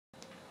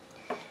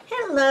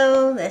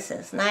Hello, this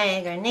is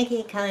Niagara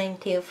Nikki coming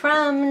to you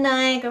from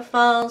Niagara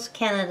Falls,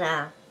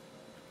 Canada.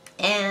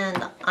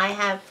 And I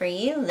have for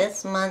you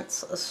this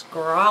month's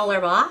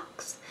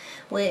Scrawlrbox,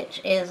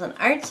 which is an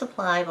art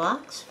supply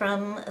box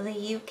from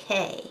the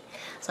UK.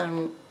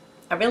 So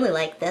I really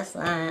like this.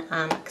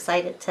 I'm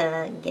excited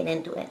to get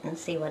into it and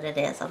see what it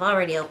is. I've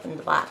already opened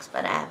the box,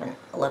 but I haven't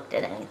looked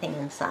at anything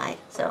inside.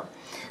 So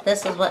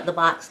this is what the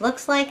box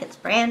looks like. It's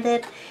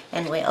branded,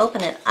 and we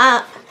open it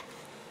up.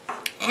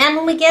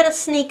 And we get a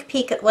sneak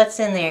peek at what's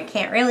in there.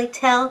 Can't really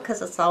tell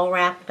because it's all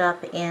wrapped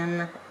up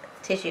in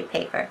tissue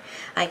paper.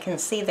 I can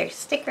see their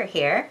sticker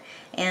here,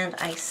 and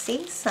I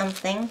see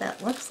something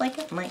that looks like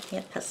it might be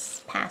a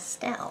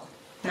pastel.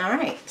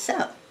 Alright,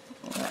 so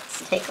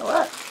let's take a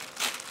look.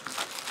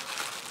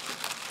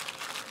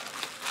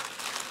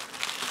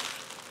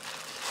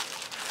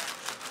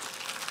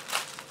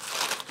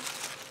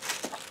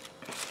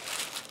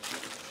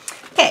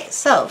 Okay,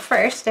 so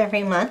first,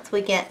 every month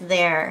we get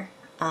their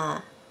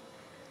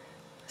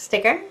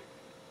sticker,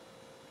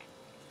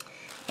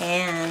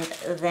 and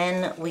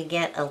then we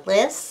get a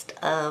list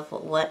of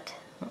what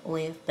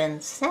we've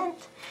been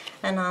sent,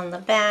 and on the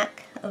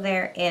back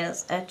there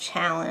is a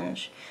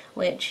challenge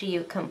which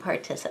you can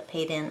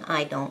participate in.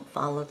 I don't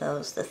follow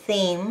those. The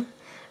theme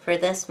for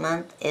this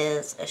month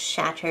is a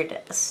shattered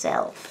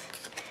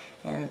self,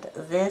 and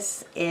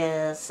this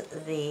is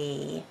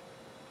the,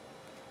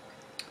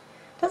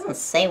 doesn't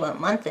say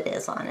what month it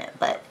is on it,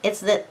 but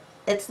it's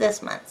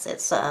this month.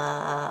 It's,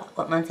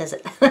 what month is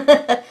it?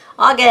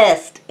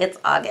 August. It's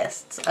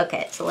August.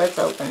 Okay, so let's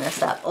open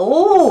this up.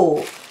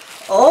 Oh!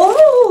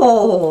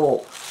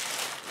 Oh!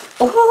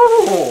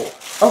 Oh!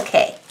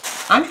 Okay,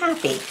 I'm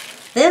happy.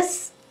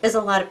 This is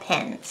a lot of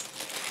pens.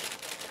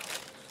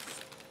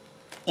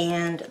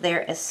 And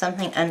there is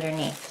something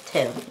underneath,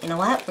 too. You know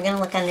what? We're going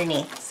to look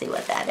underneath and see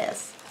what that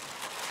is.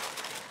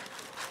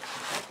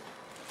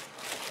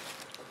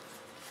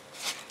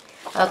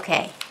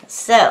 Okay,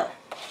 so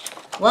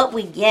what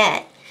we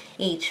get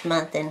each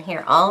month in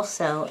here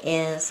also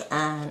is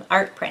an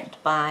art print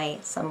by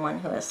someone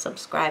who has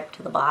subscribed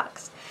to the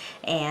box,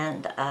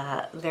 and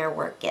their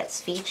work gets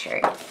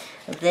featured.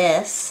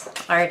 This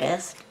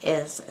artist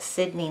is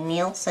Sydney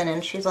Nielsen,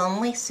 and she's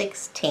only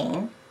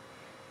 16,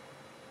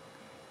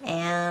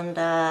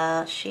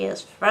 and she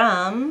is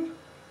from,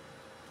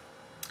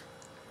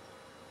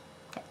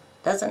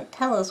 doesn't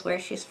tell us where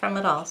she's from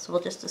at all, so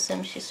we'll just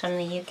assume she's from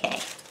the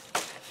UK.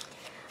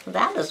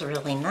 That is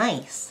really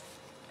nice.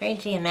 Very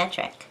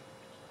geometric.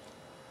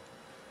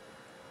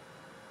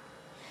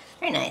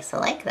 Very nice. I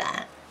like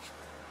that.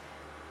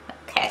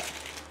 Okay.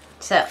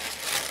 So,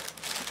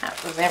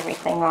 that was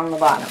everything on the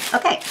bottom.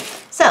 Okay.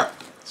 So,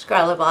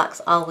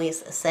 Scrawlrbox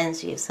always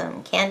sends you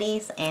some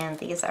candies, and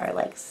these are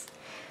like,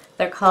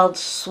 they're called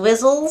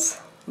Swizzles,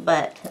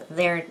 but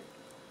they're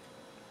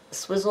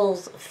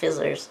Swizzles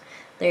Fizzers.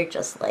 They're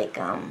just like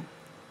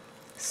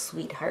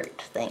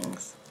sweetheart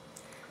things,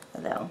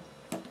 though.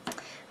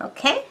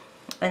 Okay,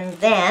 and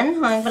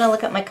then I'm going to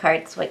look at my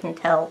card so I can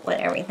tell what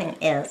everything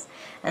is.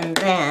 And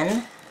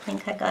then I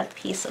think I got a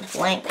piece of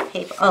blank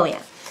paper. Oh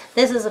yeah,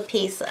 this is a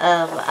piece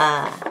of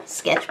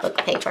sketchbook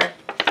paper.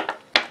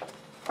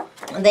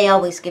 They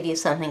always give you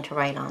something to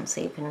write on,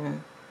 so you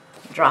can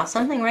draw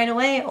something right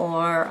away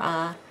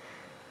or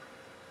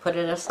put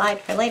it aside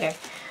for later.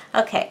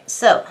 Okay,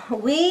 so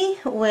we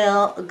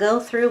will go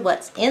through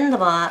what's in the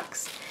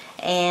box,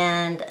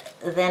 and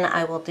then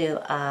I will do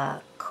a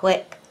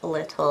quick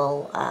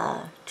little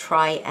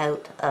try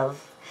out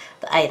of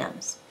the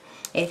items.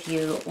 If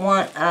you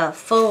want a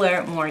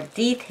fuller, more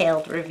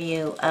detailed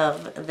review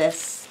of this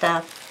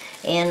stuff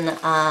in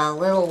a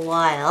little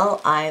while,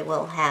 I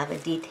will have a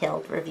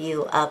detailed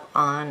review up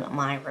on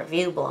my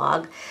review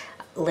blog,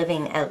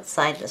 Living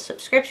Outside the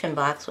Subscription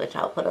Box, which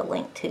I'll put a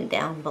link to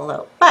down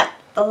below. But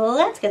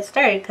let's get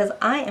started because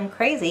I am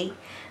crazy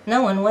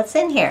knowing what's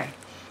in here.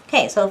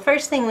 Okay, so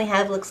first thing we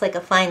have looks like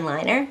a fine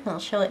liner. I'll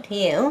show it to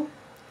you,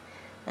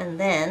 and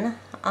then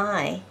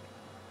I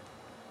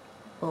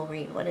will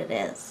read what it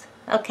is.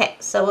 Okay,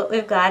 so what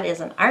we've got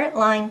is an Art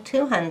Line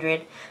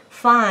 200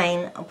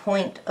 Fine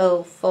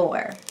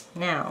 .04.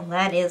 Now,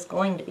 that is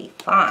going to be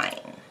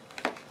fine.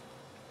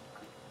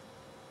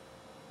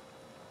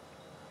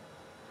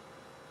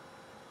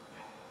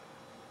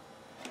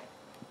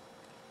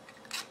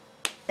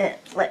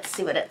 Let's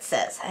see what it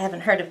says. I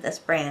haven't heard of this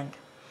brand.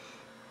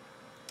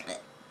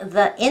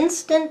 The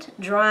instant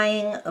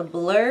drying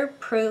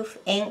blur-proof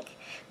ink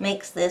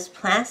makes this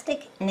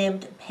plastic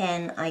nibbed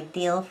pen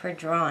ideal for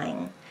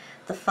drawing.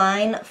 The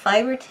fine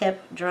fiber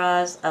tip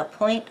draws a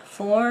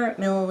 0.4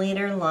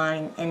 milliliter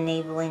line,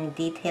 enabling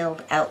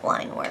detailed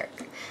outline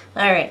work.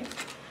 Alright,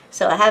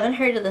 so I haven't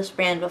heard of this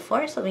brand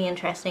before, so it'll be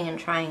interesting in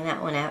trying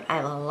that one out. I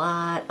have a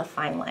lot of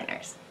fine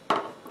liners.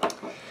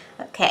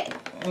 Okay,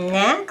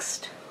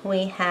 next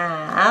we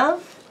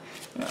have,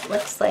 it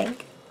looks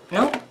like,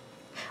 nope,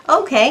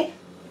 okay,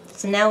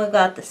 so now we've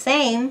got the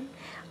same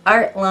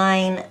Art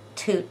Line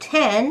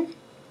 210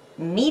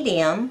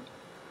 medium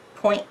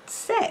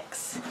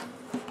 0.6.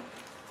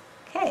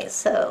 Okay, Okay,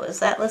 so is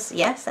that listed?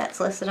 Yes, that's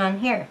listed on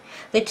here.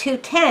 The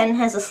 210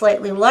 has a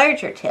slightly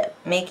larger tip,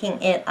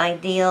 making it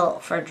ideal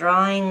for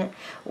drawing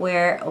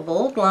where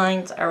bold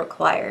lines are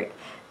required.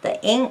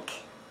 The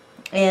ink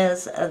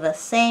is the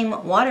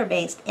same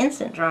water-based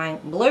instant drawing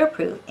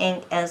blur-proof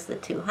ink as the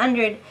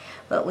 200,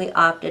 but we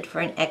opted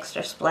for an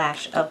extra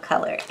splash of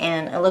color,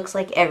 and it looks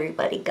like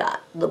everybody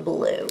got the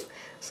blue.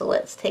 So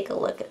let's take a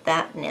look at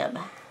that nib.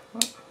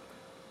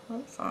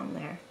 What's on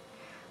there?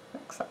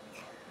 Looks like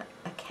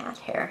a cat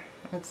hair.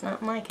 It's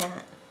not my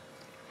cat.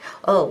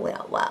 Oh,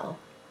 well, wow.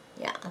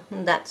 Yeah,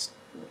 that's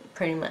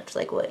pretty much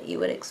like what you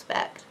would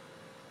expect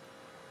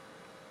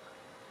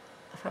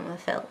from a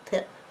felt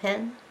tip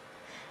pen.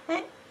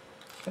 Okay.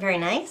 Very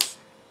nice.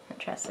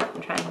 Interested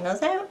in trying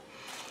those out.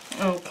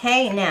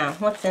 Okay, now,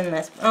 what's in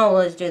this? Oh,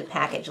 let's do the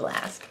package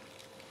last.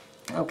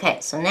 Okay,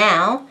 so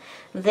now,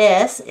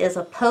 this is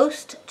a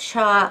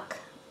post-chalk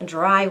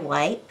dry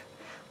wipe,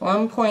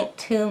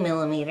 1.2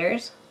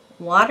 millimeters,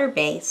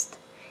 water-based,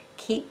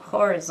 keep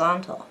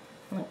horizontal.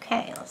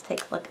 Okay, let's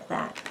take a look at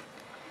that.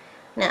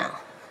 Now,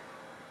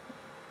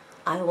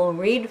 I will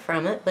read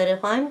from it, but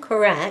if I'm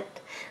correct,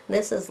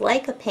 this is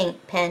like a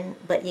paint pen,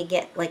 but you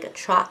get like a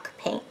chalk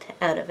paint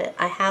out of it.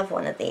 I have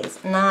one of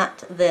these,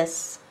 not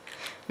this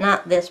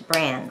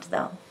brand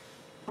though.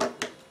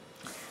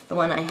 The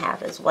one I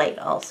have is white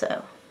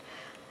also.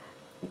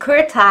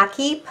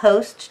 Kuretake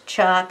Post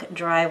Chalk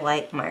Dry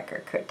Wipe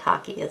Marker.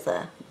 Kuretake is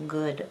a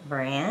good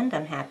brand.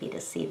 I'm happy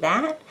to see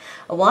that.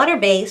 A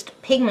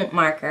water-based pigment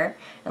marker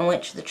in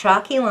which the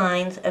chalky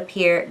lines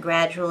appear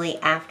gradually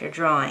after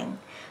drawing.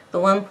 The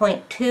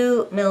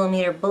 1.2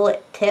 millimeter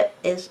bullet tip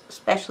is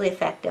especially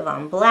effective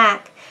on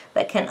black,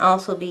 but can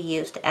also be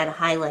used to add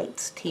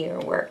highlights to your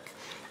work.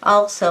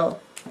 Also,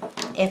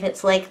 if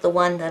it's like the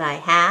one that I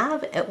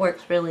have, it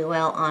works really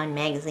well on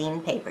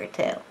magazine paper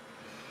too.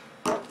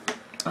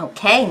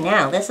 Okay,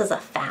 now this is a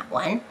fat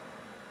one.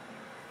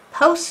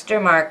 Poster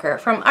marker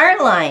from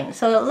Artline.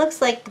 So it looks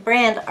like the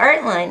brand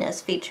Artline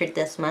is featured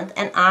this month,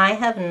 and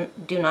I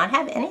do not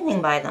have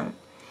anything by them.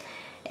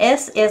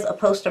 This is a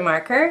poster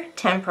marker,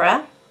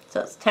 tempera.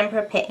 So it's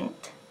tempera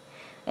paint.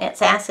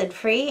 It's acid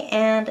free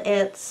and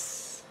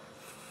it's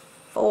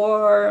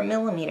 4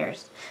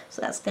 millimeters.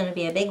 So that's going to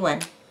be a big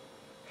one.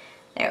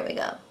 There we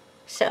go.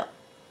 So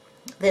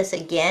this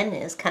again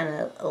is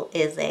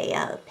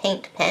a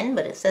paint pen,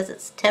 but it says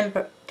it's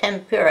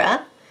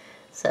tempera.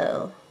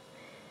 So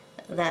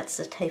that's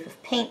the type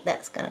of paint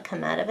that's going to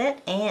come out of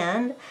it.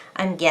 And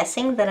I'm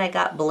guessing that I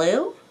got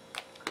blue.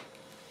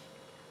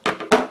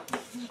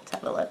 Let's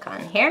have a look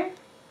on here.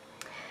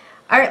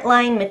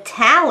 Artline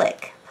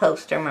metallic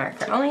poster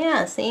marker. Oh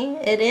yeah, see,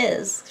 it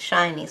is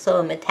shiny. So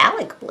a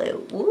metallic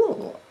blue.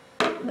 Ooh,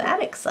 that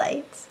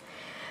excites.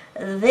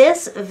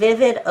 This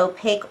vivid,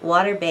 opaque,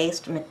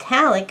 water-based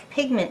metallic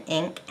pigment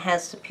ink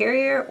has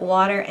superior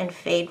water and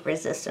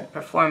fade-resistant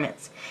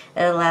performance.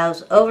 It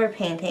allows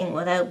overpainting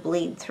without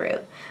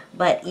bleed-through,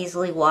 but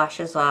easily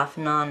washes off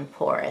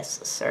non-porous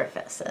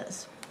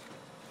surfaces.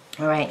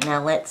 All right,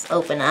 now let's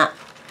open up.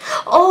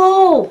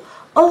 Oh,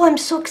 I'm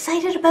so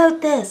excited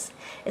about this.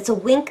 It's a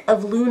Wink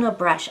of Luna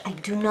brush. I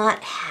do not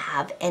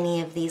have any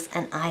of these,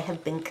 and I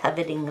have been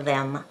coveting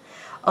them.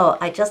 Oh,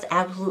 I just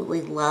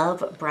absolutely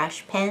love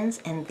brush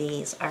pens, and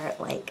these are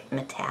like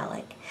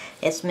metallic.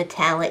 It's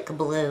metallic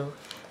blue.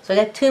 So I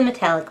got 2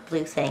 metallic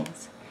blue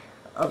things.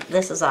 Oh,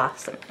 this is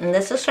awesome. And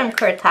this is from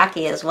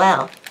Kuretake as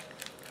well.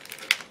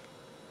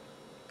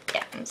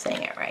 Yeah, I'm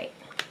saying it right.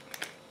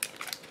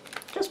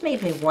 Just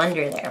made me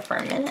wonder there for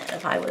a minute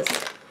if I was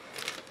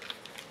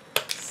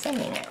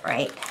saying it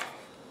right.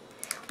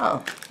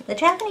 Oh, the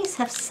Japanese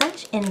have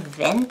such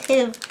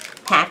inventive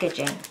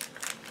packaging.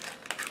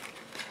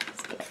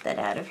 Let's get that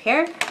out of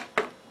here.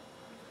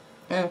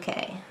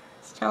 Okay,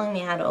 it's telling me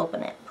how to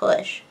open it.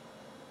 Push.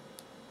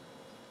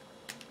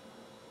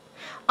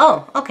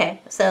 Oh,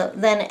 okay. So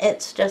then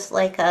it's just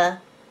like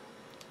a,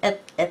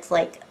 it's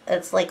like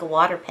a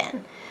water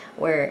pen,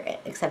 where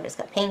except it's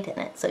got paint in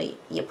it. So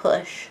you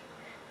push,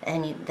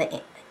 and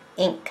the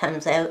ink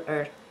comes out.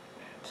 Or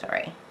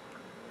sorry.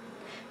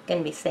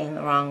 Going to be saying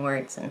the wrong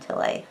words until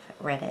I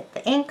read it.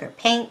 The ink or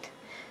paint,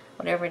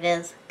 whatever it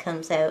is,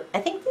 comes out. I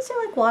think these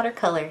are like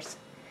watercolors.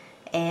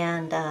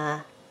 And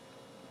I'm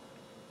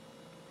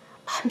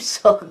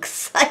so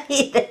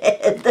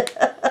excited.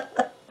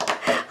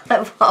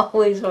 I've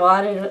always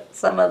wanted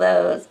some of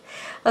those.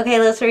 Okay,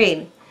 let's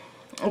read.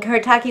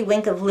 Kuretake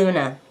Wink of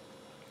Luna.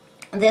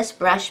 This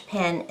brush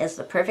pen is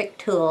the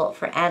perfect tool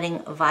for adding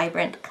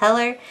vibrant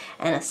color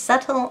and a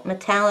subtle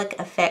metallic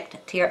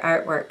effect to your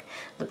artwork.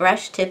 The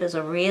brush tip is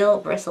a real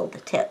bristled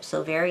tip,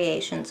 so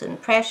variations in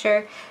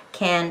pressure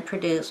can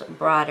produce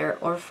broader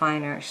or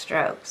finer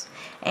strokes.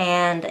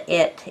 And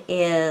it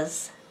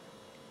is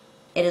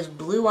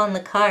blue on the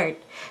card,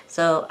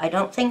 so I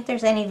don't think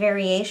there's any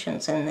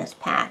variations in this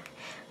pack.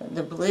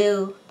 The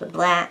blue, the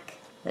black,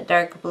 the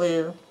dark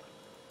blue,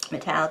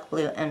 metallic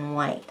blue, and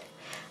white.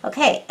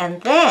 Okay,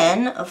 and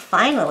then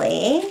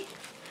finally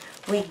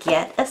we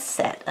get a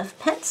set of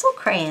pencil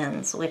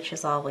crayons, which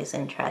is always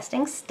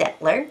interesting.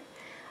 Stettler.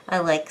 I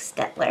like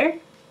Stettler.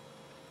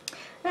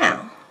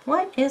 Now,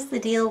 what is the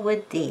deal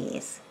with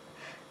these?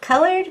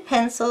 Colored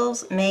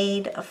pencils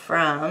made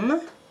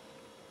from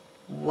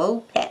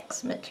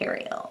Wopex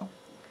material.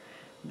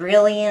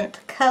 Brilliant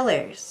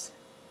colors.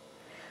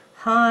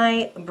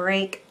 High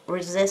break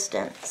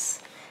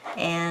resistance.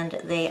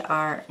 And they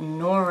are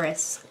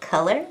Norris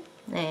color.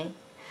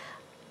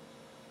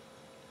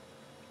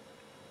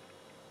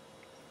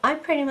 I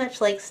pretty much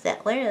like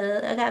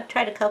Staedtler. I've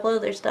tried a couple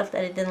of their stuff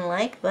that I didn't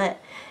like, but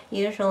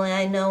usually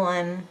I know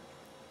I'm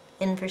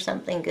in for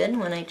something good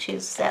when I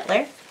choose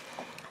Staedtler.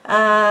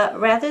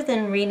 Rather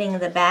than reading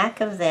the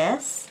back of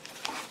this,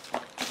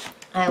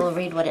 I will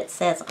read what it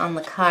says on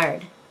the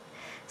card.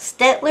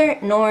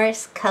 Staedtler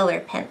Norris color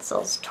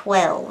pencils,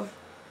 12.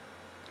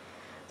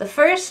 The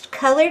first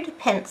colored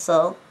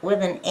pencil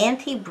with an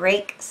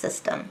anti-break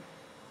system.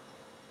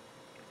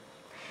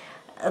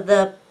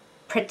 The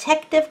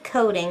protective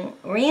coating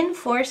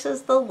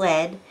reinforces the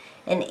lead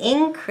and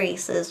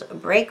increases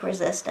break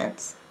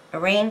resistance. A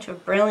range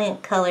of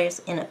brilliant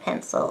colors in a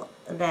pencil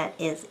that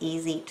is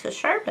easy to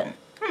sharpen.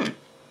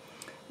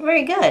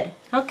 Very good.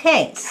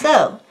 Okay,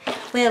 so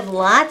we have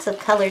lots of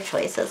color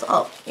choices.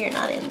 Oh, you're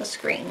not in the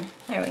screen.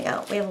 There we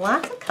go. We have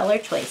lots of color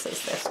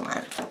choices this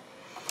month.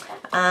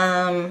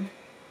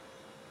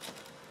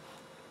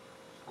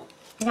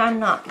 I'm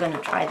not going to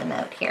try them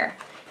out here.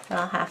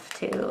 I'll have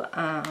to,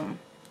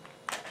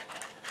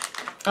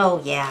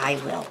 oh yeah, I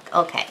will.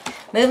 Okay,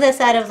 move this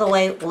out of the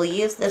way. We'll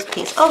use this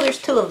piece. Oh, there's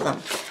two of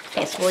them.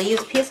 Okay, so we'll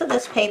use a piece of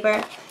this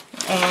paper,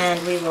 and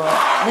we will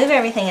move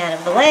everything out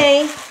of the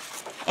way,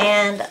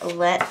 and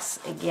let's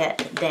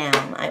get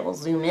down. I will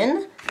zoom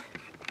in.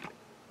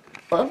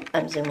 Oh,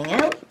 I'm zooming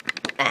out.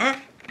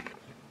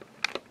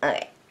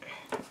 Okay,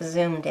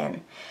 zoomed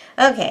in.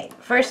 Okay,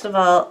 first of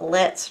all,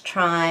 let's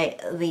try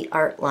the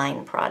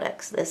Artline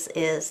products. This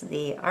is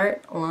the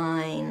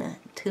Artline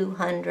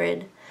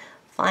 200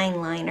 fine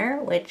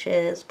liner, which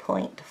is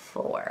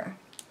 0.4.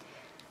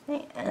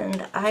 Okay,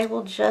 and I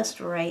will just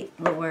write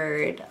the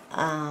word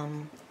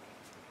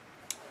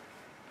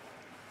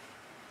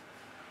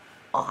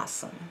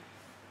awesome.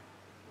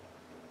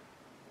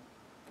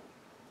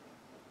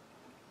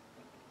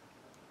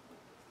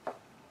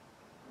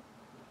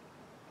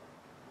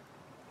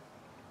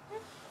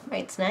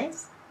 Writes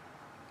nice.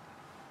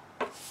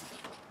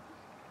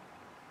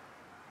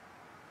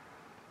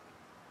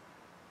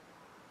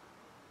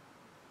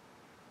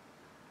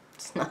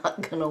 It's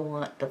not going to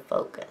want to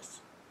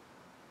focus.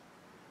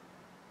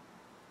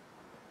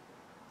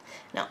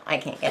 No, I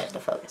can't get it to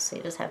focus, so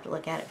you just have to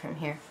look at it from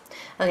here.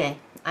 Okay,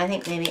 I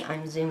think maybe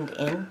I'm zoomed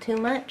in too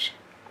much.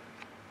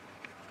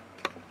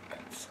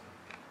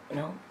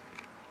 No.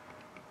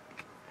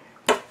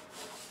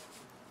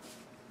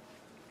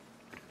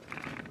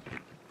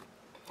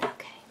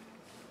 Okay.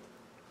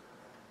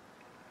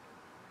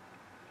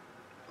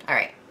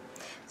 Alright,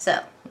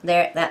 so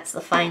there, that's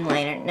the fine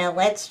liner. Now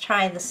let's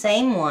try the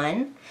same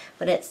one,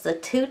 but it's the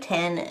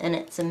 210 and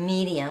it's a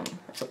medium.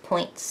 It's a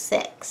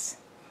 0.6.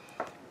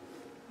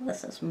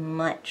 This is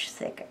much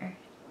thicker.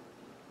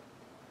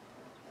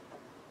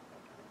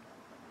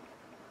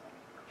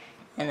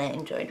 And I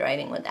enjoyed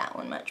writing with that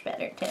one much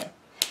better too.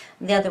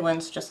 The other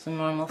one's just a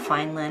normal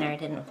fine liner. I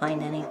didn't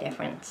find any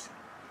difference.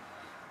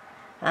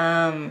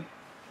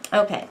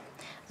 Okay,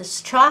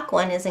 this chalk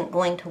one isn't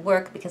going to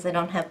work because I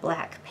don't have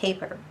black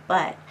paper,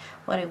 but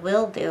what I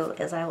will do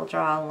is I will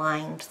draw a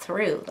line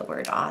through the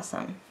word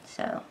awesome.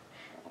 So,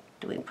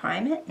 do we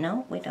prime it?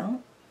 No, we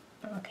don't.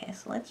 Okay,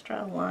 so let's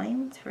draw a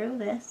line through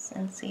this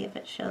and see if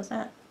it shows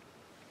up.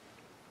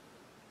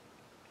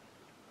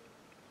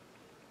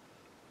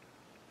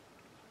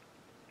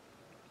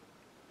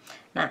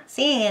 Not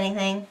seeing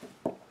anything.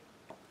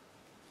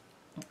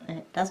 And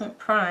it doesn't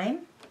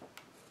prime.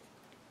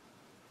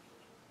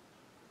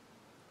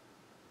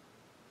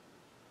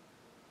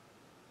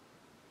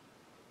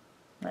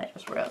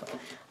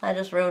 I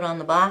just wrote on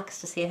the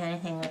box to see if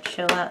anything would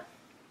show up.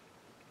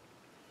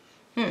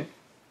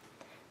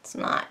 It's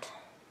not.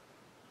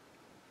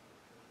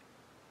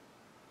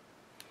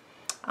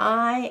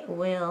 I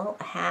will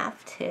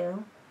have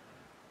to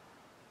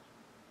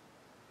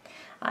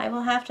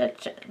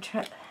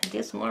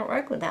do some more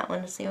work with that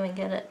one to see if we can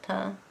get it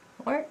to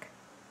work.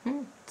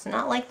 It's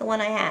not like the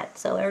one I had,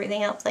 so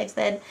everything else I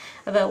said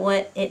about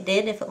what it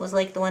did, if it was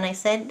like the one I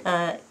said,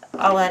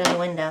 all out of the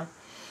window.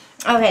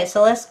 Okay,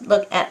 so let's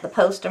look at the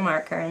poster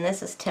marker, and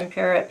this is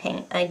tempera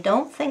paint. I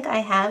don't think I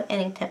have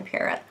any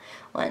tempera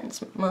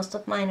ones. Most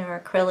of mine are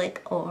acrylic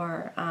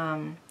or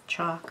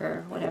chalk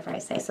or whatever I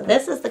say. So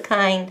this is the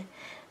kind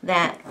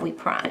that we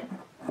prime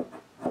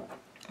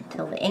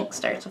until the ink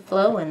starts to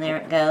flow, and there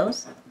it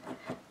goes,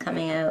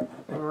 coming out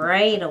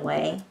right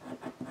away.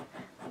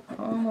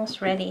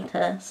 Almost ready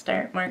to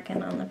start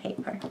marking on the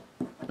paper.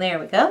 There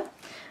we go.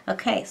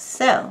 Okay,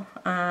 so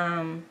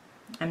I'm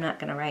not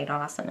going to write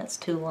awesome. It's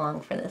too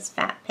long for this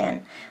fat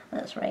pen.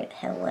 Let's write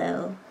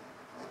hello.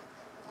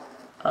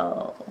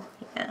 Oh,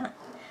 yeah.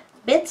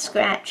 Bit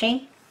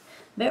scratchy,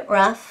 bit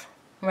rough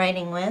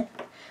writing with,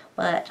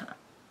 but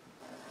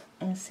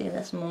I can see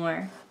this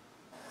more.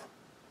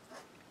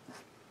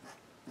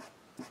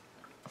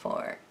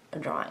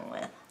 drawing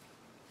with.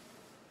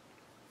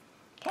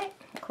 Okay,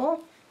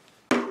 cool.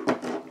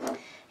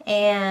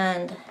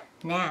 And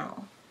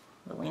now,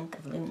 the Wink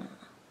of Luna.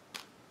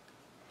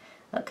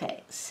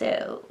 Okay,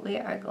 so we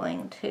are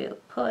going to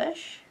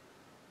push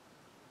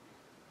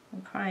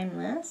and prime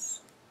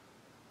this.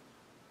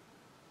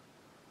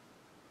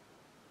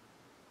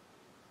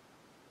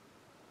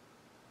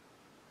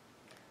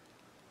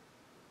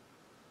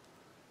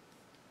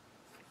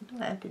 Do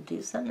I have to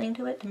do something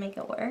to it to make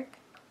it work?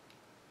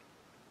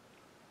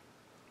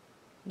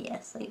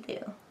 Yes, I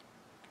do.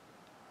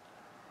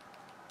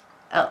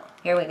 Oh,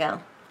 here we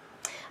go.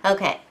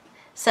 Okay,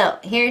 so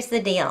here's the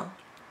deal.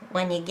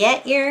 When you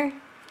get your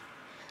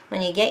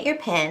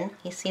pen,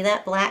 you see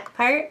that black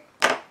part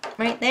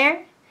right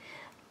there?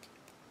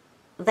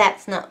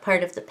 That's not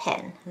part of the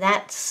pen.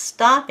 That's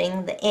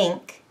stopping the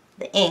ink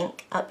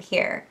up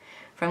here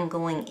from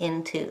going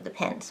into the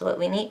pen. So what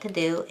we need to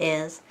do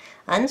is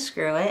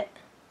unscrew it,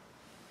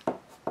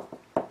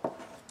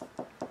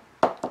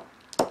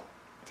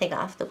 take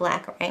off the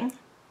black ring,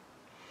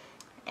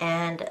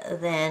 and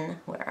then,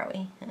 where are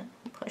we?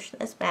 Push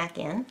this back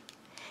in.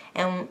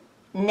 And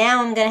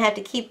now I'm going to have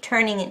to keep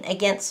turning it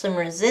against some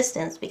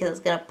resistance because it's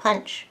going to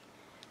punch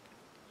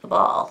the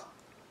ball.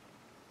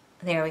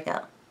 There we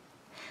go.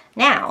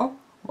 Now,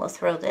 we'll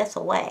throw this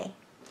away.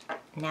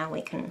 Now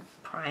we can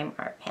prime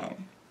our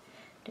pen.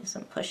 Do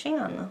some pushing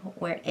on the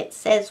where it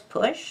says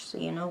push, so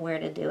you know where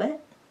to do it.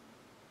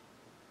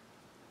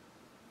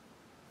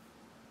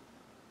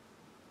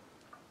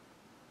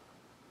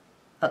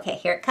 Okay,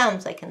 here it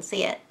comes. I can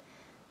see it.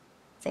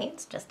 See,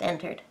 it's just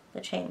entered the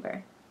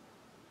chamber.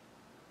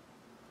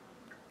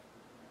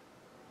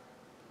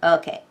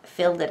 Okay,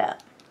 filled it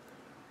up.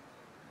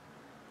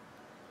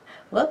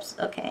 Whoops,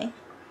 okay.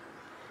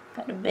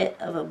 Got a bit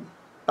of a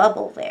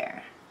bubble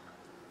there.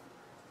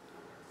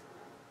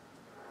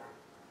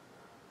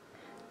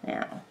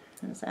 Now,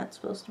 is that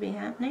supposed to be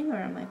happening, or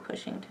am I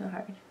pushing too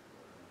hard?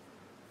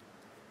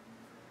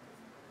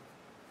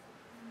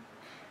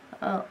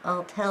 Oh,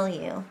 I'll tell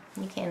you.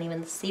 You can't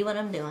even see what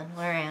I'm doing.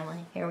 Where am I?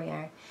 Here we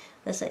are.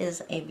 This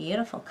is a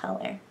beautiful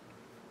color.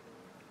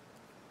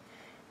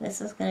 This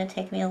is going to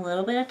take me a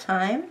little bit of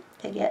time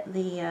to get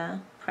the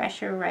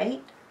pressure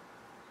right.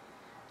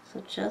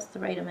 So just the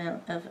right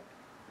amount of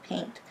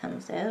paint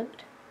comes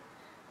out.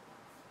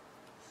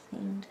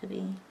 Seem to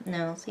be,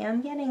 no, see,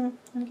 I'm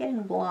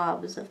getting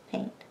blobs of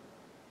paint.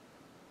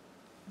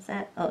 Is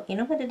that, oh, you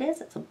know what it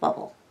is? It's a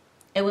bubble.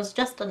 It was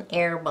just an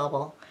air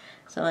bubble.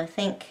 So I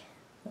think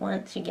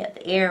once you get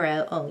the air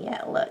out, oh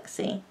yeah, look,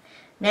 see?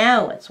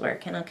 Now it's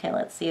working. Okay,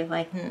 let's see if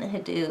I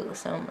can do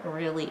some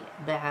really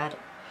bad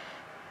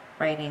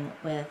writing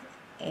with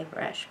a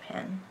brush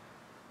pen.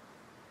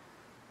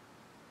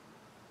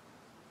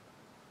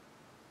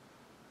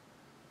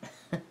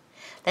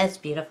 That's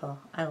beautiful.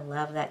 I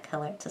love that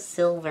color. It's a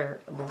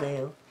silver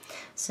blue.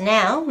 So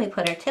now we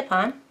put our tip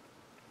on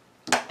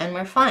and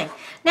we're fine.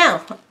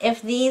 Now,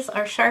 if these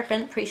are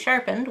sharpened,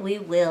 pre-sharpened, we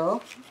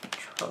will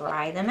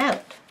try them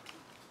out.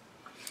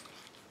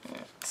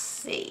 Let's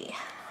see.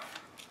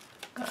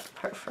 Got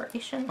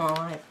perforation. Oh,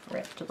 I've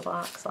ripped the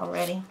box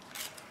already.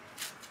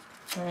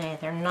 Okay,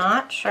 they're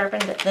not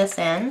sharpened at this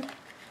end.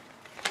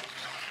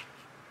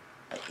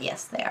 But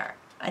yes, they are.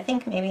 I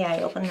think maybe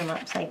I opened them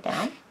upside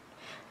down.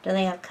 Do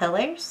they have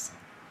colors?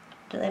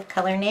 Do they have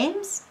color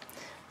names?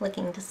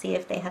 Looking to see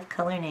if they have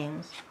color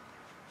names.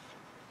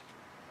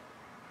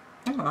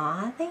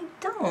 Aw, they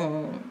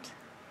don't.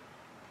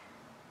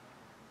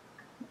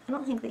 I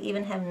don't think they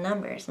even have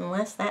numbers,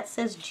 unless that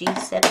says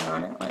G7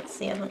 on it. Let's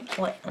see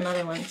what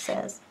another one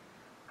says.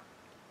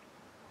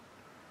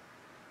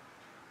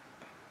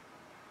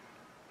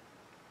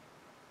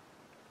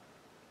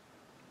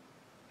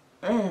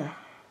 Ugh.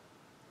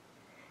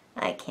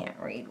 I can't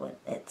read where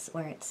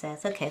it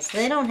says. Okay, so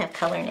they don't have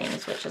color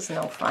names, which is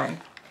no fun.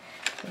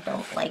 I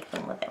don't like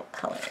them without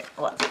color.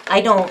 Well,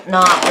 I don't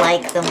not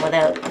like them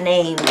without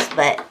names,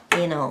 but,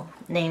 you know,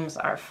 names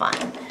are fun.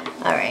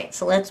 Alright,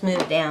 so let's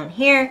move down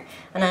here,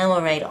 and I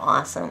will write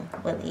awesome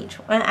with each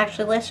one. Well,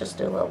 actually, let's just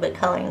do a little bit of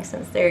coloring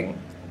since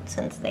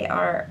they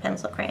are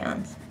pencil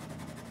crayons.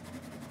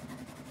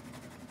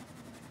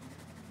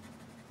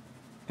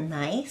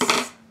 Nice.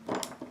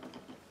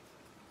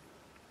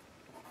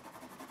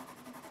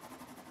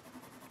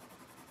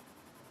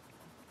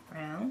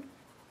 Brown.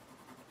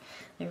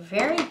 They're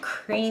very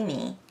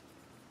creamy.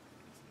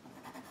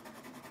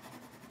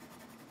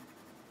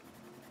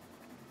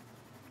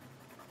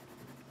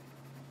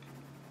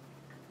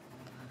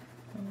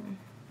 I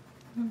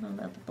don't know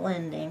about the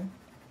blending.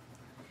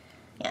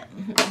 Yeah,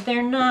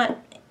 they're not.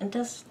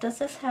 Does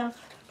this have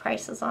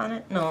prices on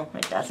it? No,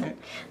 it doesn't.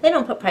 They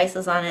don't put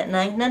prices on it, and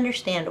I can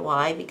understand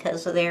why,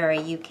 because they're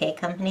a UK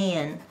company,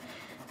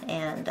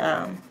 and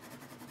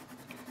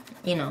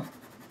you know,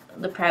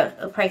 the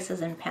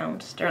prices in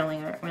pound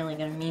sterling aren't really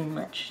going to mean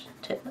much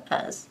to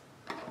us.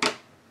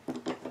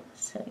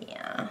 So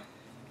yeah,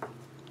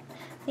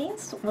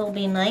 these will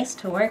be nice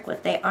to work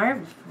with. They are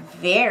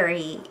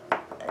very,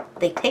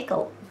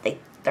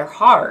 they're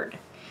hard,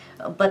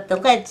 but the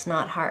lead's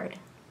not hard.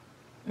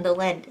 the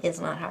lead is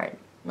not hard.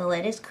 The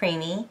lead is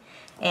creamy,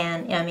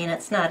 and I mean,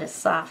 it's not as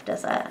soft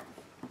as a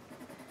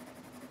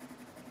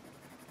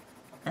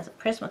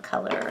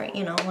Prismacolor, or,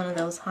 you know, one of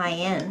those high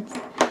ends,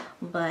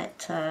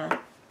 but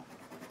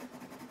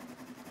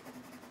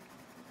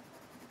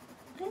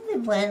they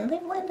blend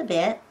a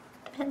bit.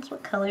 Depends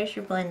what colors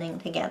you're blending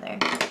together.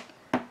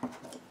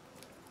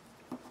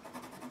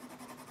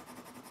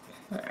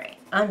 Alright,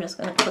 I'm just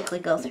going to quickly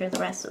go through the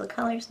rest of the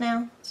colors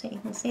now so you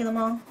can see them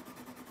all.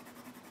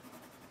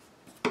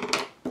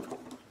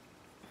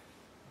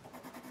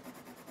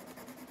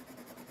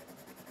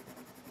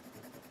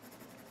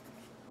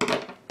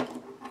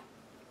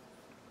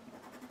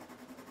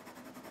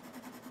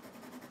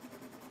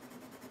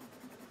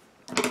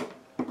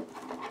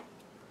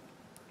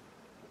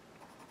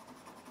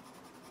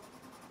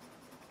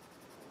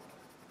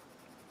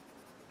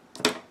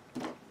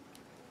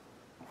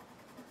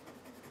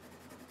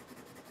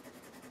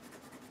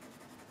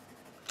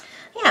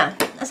 Yeah,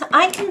 so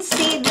I can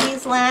see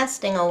these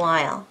lasting a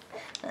while.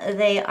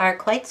 They are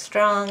quite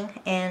strong,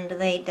 and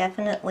they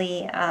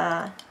definitely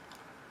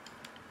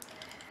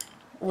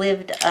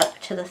lived up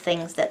to the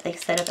things that they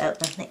said about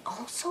them. They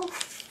also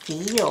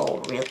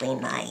feel really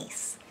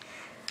nice.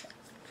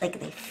 Like,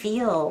 they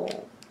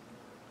feel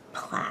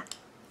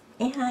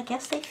yeah, I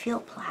guess they feel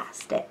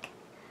plastic.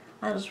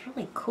 That was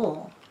really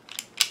cool.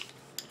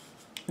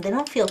 They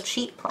don't feel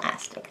cheap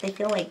plastic. They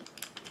feel like,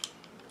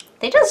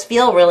 they just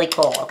feel really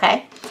cool,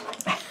 okay?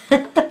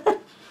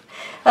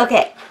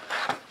 Okay,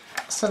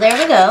 so there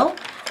we go.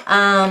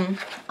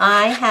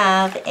 I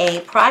have a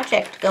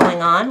project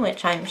going on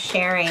which I'm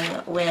sharing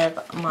with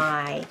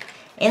my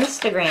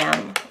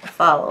Instagram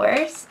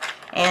followers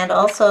and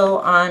also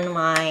on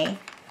my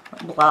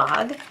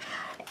blog.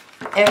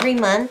 Every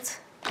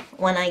month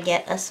when I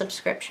get a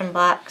subscription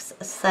box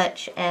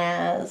such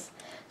as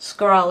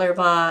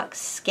Scrawlrbox,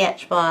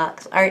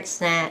 Sketchbox, Art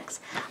Snacks,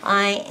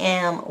 I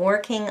am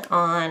working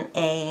on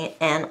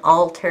an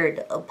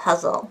altered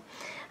puzzle.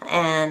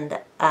 And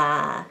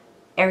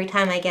every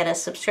time I get a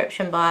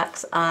subscription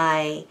box,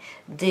 I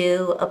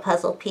do a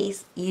puzzle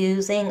piece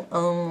using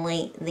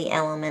only the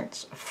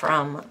elements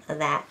from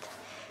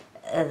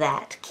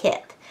that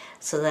kit,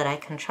 so that I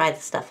can try the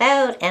stuff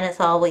out. And it's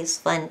always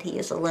fun to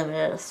use a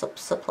limited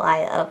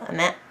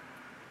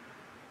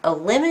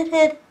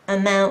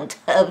amount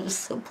of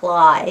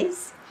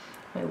supplies.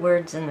 My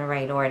words in the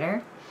right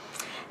order.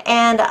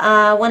 And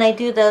when I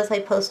do those, I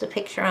post a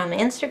picture on my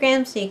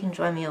Instagram, so you can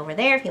join me over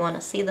there if you want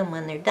to see them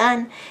when they're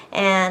done.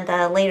 And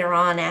later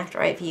on,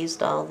 after I've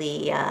used all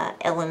the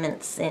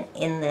elements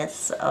in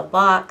this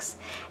box,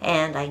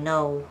 and I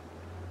know,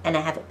 and I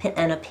have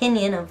an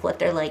opinion of what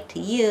they're like to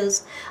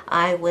use,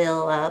 I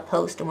will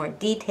post a more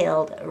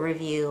detailed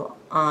review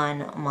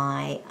on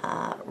my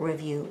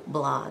review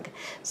blog.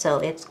 So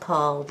it's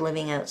called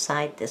Living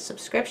Outside the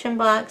Subscription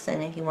Box,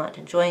 and if you want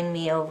to join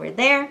me over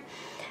there,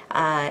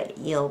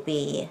 you'll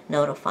be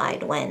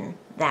notified when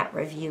that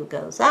review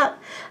goes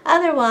up.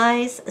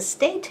 Otherwise,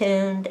 stay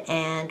tuned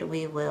and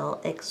we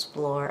will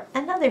explore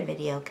another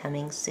video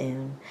coming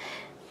soon.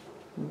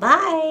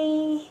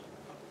 Bye!